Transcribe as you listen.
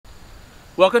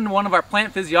Welcome to one of our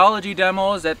plant physiology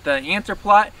demos at the answer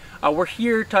plot. We're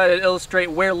here to illustrate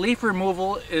where leaf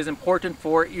removal is important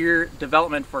for ear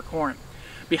development for corn.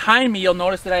 Behind me, you'll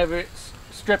notice that I have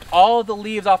stripped all of the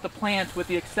leaves off the plant with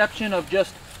the exception of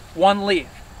just one leaf.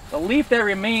 The leaf that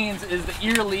remains is the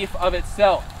ear leaf of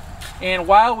itself. And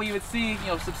while we would see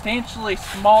substantially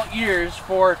small ears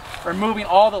for removing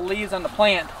all the leaves on the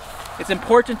plant, it's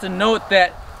important to note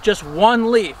that just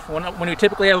one leaf, when we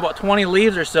typically have about 20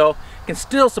 leaves or so, can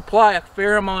still supply a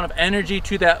fair amount of energy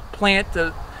to that plant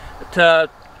to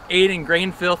aid in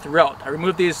grain fill throughout. I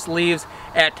remove these leaves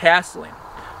at tasseling.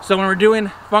 So when we're doing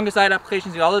fungicide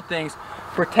applications and other things,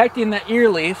 protecting the ear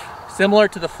leaf, similar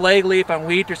to the flag leaf on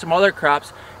wheat or some other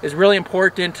crops, is really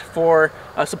important for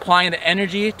supplying the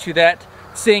energy to that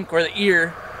sink or the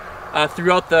ear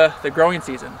throughout the growing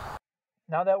season.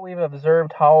 Now that we've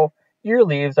observed how ear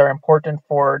leaves are important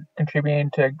for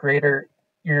contributing to greater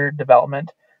ear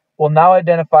development, we'll now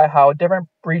identify how different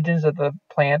regions of the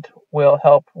plant will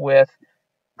help with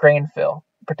grain fill,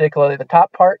 particularly the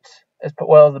top parts as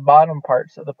well as the bottom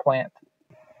parts of the plant.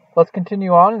 Let's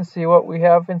continue on and see what we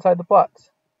have inside the plots.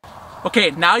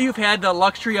 Okay, now you've had the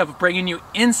luxury of bringing you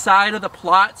inside of the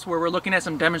plots where we're looking at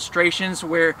some demonstrations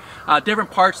where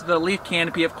different parts of the leaf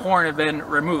canopy of corn have been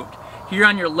removed. Here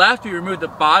on your left, we remove the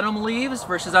bottom leaves,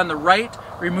 versus on the right,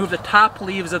 remove the top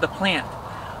leaves of the plant.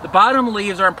 The bottom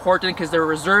leaves are important because they're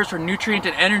reserves for nutrient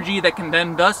and energy that can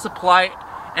then thus supply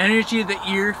energy to the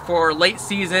ear for late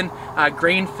season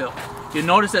grain fill. You'll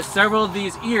notice that several of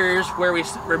these ears where we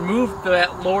removed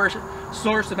that lower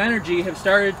source of energy have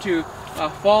started to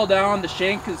fall down. The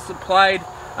shank has supplied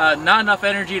not enough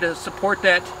energy to support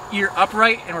that ear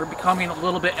upright, and we're becoming a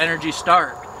little bit energy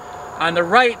starved. On the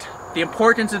right, the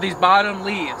importance of these bottom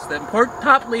leaves. The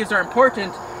top leaves are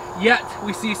important, yet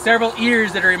we see several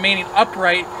ears that are remaining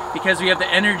upright because we have the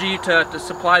energy to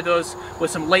supply those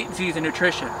with some late season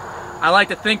nutrition. I like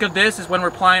to think of this as when we're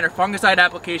applying our fungicide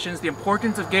applications, the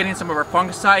importance of getting some of our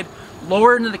fungicide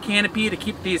lower into the canopy to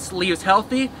keep these leaves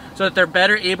healthy so that they're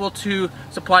better able to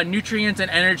supply nutrients and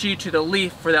energy to the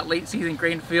leaf for that late season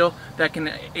grain fill that can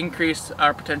increase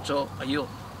our potential yield.